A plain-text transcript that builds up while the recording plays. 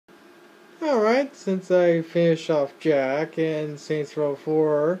Alright, since I finished off Jack and Saints Row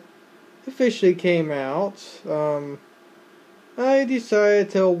 4 officially came out, I decided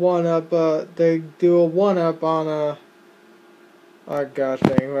to do a one-up on oh gosh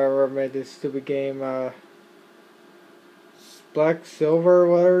dang, whoever made this stupid game, Black Silver,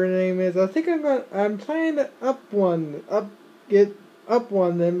 whatever the name is. I think I'm planning to get up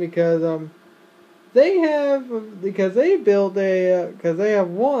one them because, because they built because they have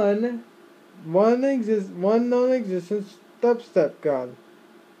one non-existent DubStep gun.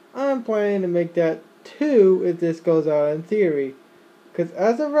 I'm planning to make that two if this goes out in theory. Because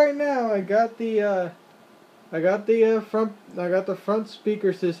as of right now, I got the front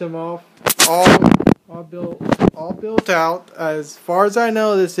speaker system all built out. As far as I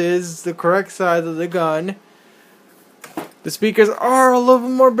know, this is the correct size of the gun. The speakers are a little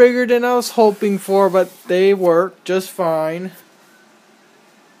bit more bigger than I was hoping for, but they work just fine.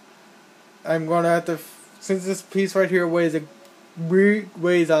 I'm gonna have to, since this piece right here weighs a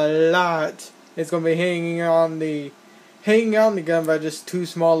lot, it's gonna be hanging on the gun by just two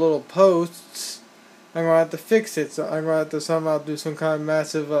small little posts. I'm gonna have to fix it, so I'm gonna have to somehow do some kind of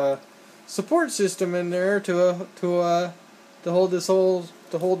massive support system in there to hold this whole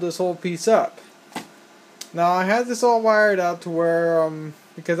piece up. Now I have this all wired out to where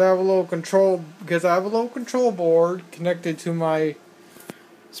because I have a little control board connected to my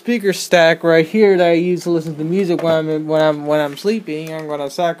speaker stack right here that I use to listen to music when I'm sleeping. I'm gonna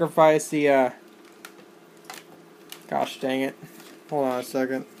sacrifice the gosh dang it. Hold on a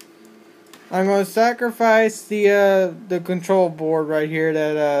second. I'm gonna sacrifice the control board right here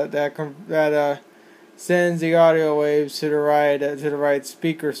that sends the audio waves to the right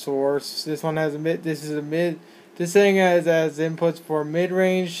speaker source. This one has this thing has inputs for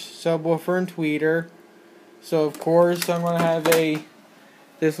mid-range, subwoofer, and tweeter. So of course I'm gonna have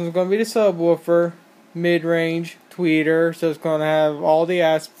this one's gonna be the subwoofer, mid-range, tweeter. So it's gonna have all the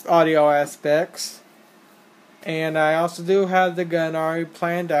audio aspects. And I also do have the gun already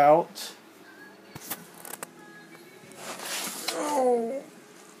planned out. Oh.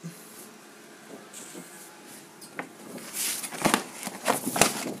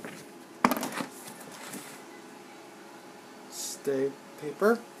 Stay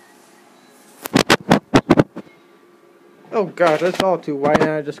paper. Oh gosh, that's all too white and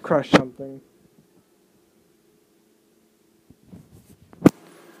I just crushed something.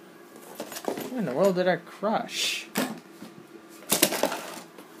 What in the world did I crush?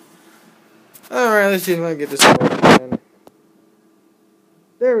 Alright, let's see if I can get this working.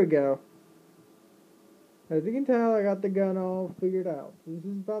 There we go. As you can tell, I got the gun all figured out. This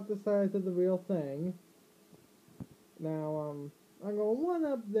is about the size of the real thing. Now, I'm gonna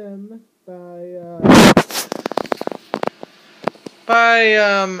one-up them by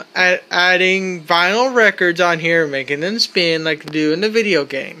adding vinyl records on here, making them spin like they do in the video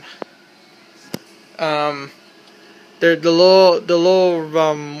game. They're the little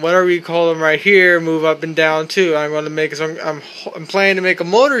whatever you call them right here move up and down too. I'm going to make I'm planning to make a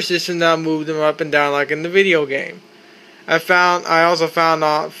motor system that'll move them up and down like in the video game. I also found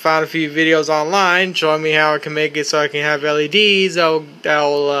a few videos online showing me how I can make it so I can have LEDs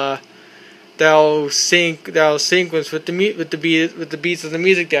that'll sequence with the beats of the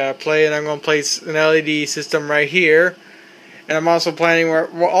music that I play, and I'm going to place an LED system right here. And I'm also planning where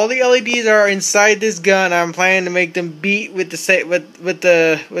all the LEDs are inside this gun. I'm planning to make them beat with the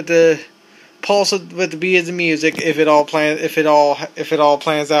pulse with the beat of the music if it all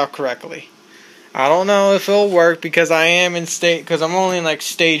plans out correctly. I don't know if it'll work because I'm only in like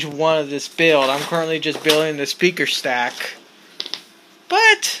stage 1 of this build. I'm currently just building the speaker stack.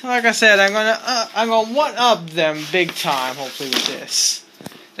 But like I said, I'm gonna one up them big time. Hopefully with this.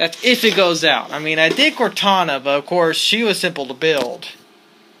 That's if it goes out. I mean, I did Cortana, but of course she was simple to build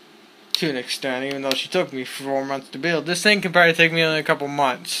to an extent. Even though she took me 4 months to build, this thing can probably take me only a couple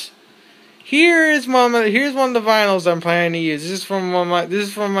months. Here's one of the vinyls I'm planning to use. This is from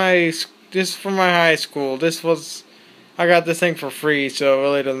my high school. I got this thing for free, so it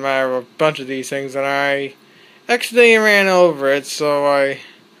really doesn't matter a bunch of these things, and I accidentally ran over it, so I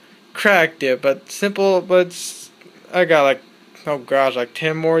cracked it. But I got like, oh gosh, like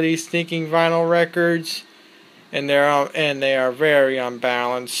 10 more of these stinking vinyl records, and they are very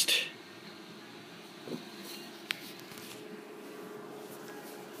unbalanced.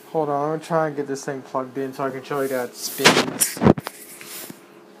 Hold on, I'm gonna try and get this thing plugged in so I can show you that it spins.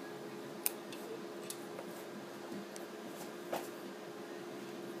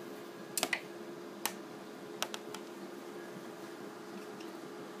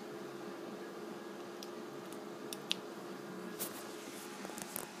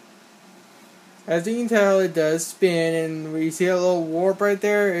 As you can tell, it does spin, and when you see a little warp right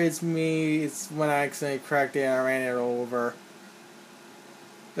there, it's me. It's when I accidentally cracked it and I ran it over.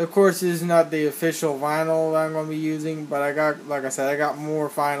 Of course, this is not the official vinyl that I'm going to be using, but I got, like I said, I got more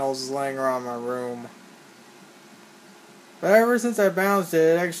vinyls laying around my room. But ever since I bounced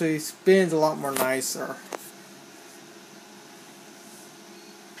it, it actually spins a lot more nicer.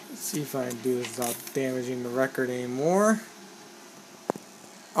 Let's see if I can do this without damaging the record anymore.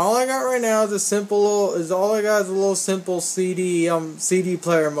 All I got right now is a little simple CD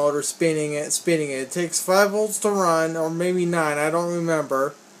player motor spinning it. It takes 5 volts to run, or maybe 9, I don't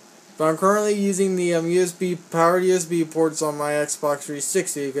remember. But I'm currently using the powered USB ports on my Xbox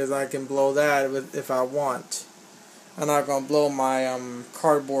 360 because I can blow that if I want. I'm not gonna blow my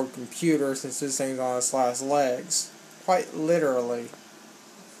cardboard computer since this thing's on its last legs, quite literally.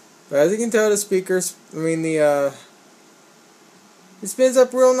 But as you can tell, the speakers, it spins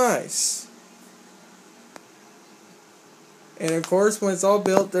up real nice. And of course, when it's all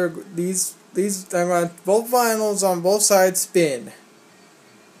built, these both vinyls on both sides spin.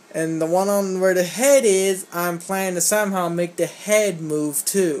 And the one on where the head is, I'm planning to somehow make the head move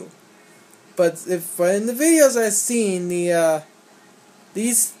too. But in the videos I've seen,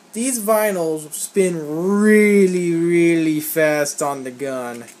 these vinyls spin really fast on the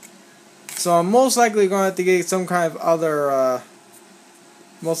gun. So I'm most likely going to have to get some kind of other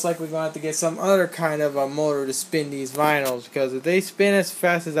kind of a motor to spin these vinyls, because if they spin as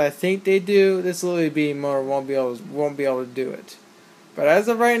fast as I think they do, this little BB motor won't be able to do it. But as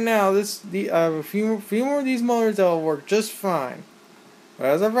of right now, I have a few more of these motors that will work just fine. But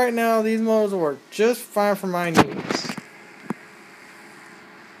as of right now, these motors will work just fine for my needs.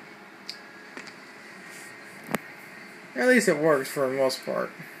 At least it works for the most part.